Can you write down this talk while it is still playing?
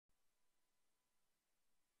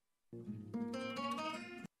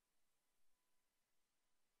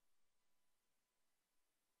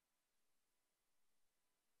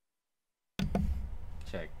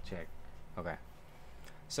Check, check. Okay.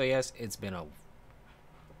 So yes, it's been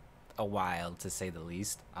a while to say the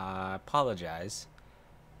least. I apologize.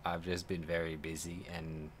 I've just been very busy,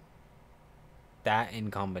 and that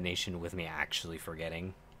in combination with me actually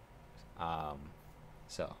forgetting. Um,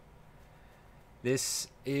 so this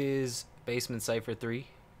is Basement Cypher 3.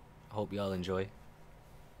 Hope y'all enjoy.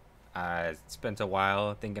 I spent a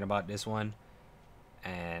while thinking about this one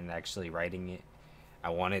and actually writing it.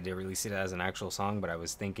 I wanted to release it as an actual song, but I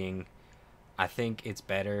was thinking, I think it's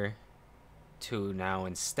better to now,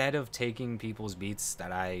 instead of taking people's beats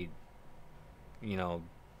that I, you know,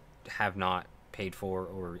 have not paid for,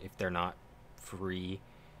 or if they're not free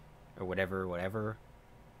or whatever,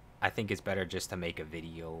 I think it's better just to make a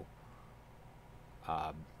video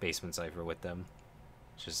Basement Cypher with them,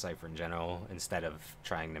 just Cypher in general, instead of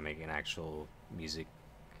trying to make an actual music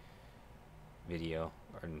video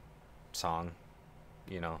or song,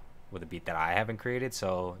 with a beat that I haven't created.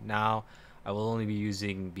 So now I will only be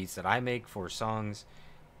using beats that I make for songs,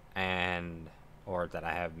 or that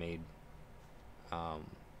I have made,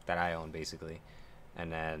 that I own basically,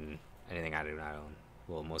 and then anything I do not own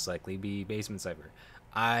will most likely be Basement Cypher.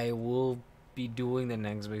 I will be doing the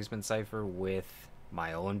next Basement Cypher with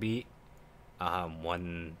my own beat,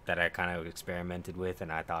 one that I kind of experimented with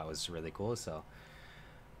and I thought was really cool, so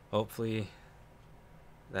hopefully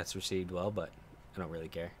that's received well, but I don't really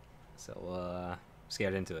care. So let's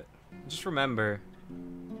get into it. Just remember,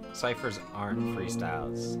 ciphers aren't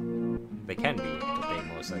freestyles. They can be, but they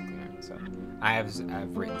most likely aren't. So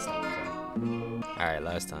I've written stuff. So. All right,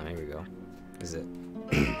 last time. Here we go. This is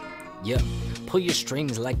it. Yeah, pull your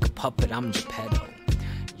strings like a puppet. I'm gippeto.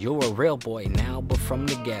 You're a real boy now, but from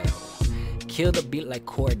the ghetto. Kill the beat like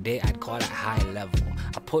cordae, I'd call that high level.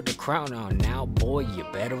 I put the crown on now, boy, you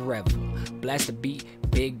better revel. Blast the beat,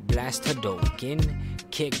 big blast hadouken.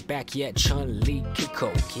 Kick back, yeah, chun,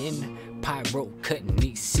 kikoken. Pyro,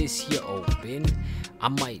 kinesis, you open. I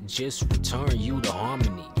might just return you to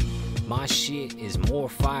harmony. My shit is more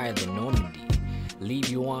fire than Normandy. Leave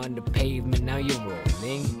you on the pavement, now you're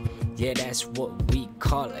rolling. Yeah, that's what we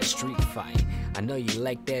call a street fight. I know you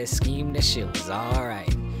like that scheme, that shit was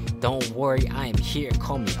alright. Don't worry, I am here,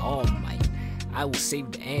 call me All Might. I will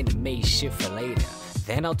save the anime shit for later.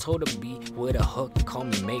 Then I'll toe the beat with a hook, call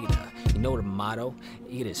me Mater. You know the motto,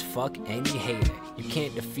 it is fuck any hater. You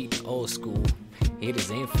can't defeat the old school, it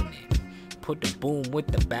is infinite. Put the boom with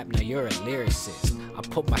the bap, now you're a lyricist. I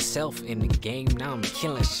put myself in the game, now I'm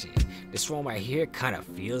killing shit. This one right here kinda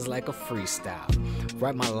feels like a freestyle.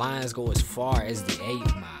 Right, my lines go as far as the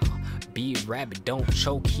 8 Mile. Be rabbit, don't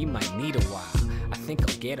choke, he might need a while. I think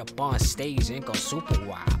I'll get up on stage and go super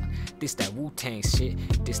wild. This that Wu-Tang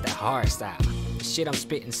shit, this that hard style. The shit I'm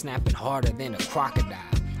spitting snapping harder than a crocodile.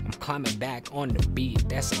 I'm climbing back on the beat,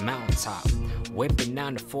 that's a mountaintop. Whipping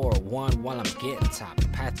down the 401 while I'm getting top. The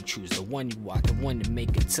path to choose, the one you walk, the one to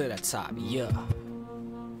make it to the top, yeah.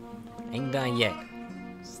 Ain't done yet,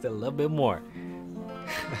 still a little bit more.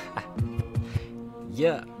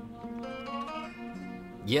 Yeah.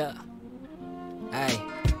 Yeah. Ay.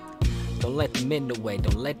 Don't let them in the way,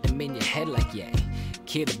 don't let them in your head like yeah.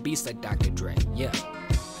 Kill the beast like Dr. Dre, yeah.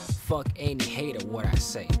 Fuck any hater what I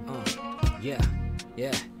say, yeah,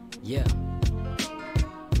 yeah, yeah.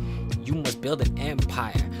 You must build an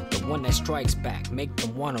empire, the one that strikes back, make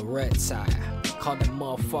them want a red tire. Call that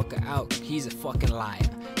motherfucker out, he's a fucking liar.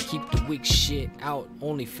 Keep the weak shit out,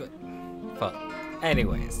 only for fuck.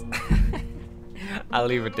 Anyways. I'll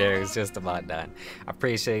leave it there. It's just about done. I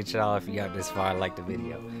appreciate y'all if you got this far. Like the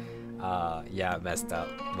video. Yeah, I messed up,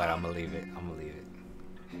 but I'm gonna leave it.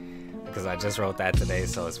 Because I just wrote that today,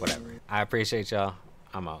 so it's whatever. I appreciate y'all.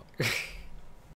 I'm out.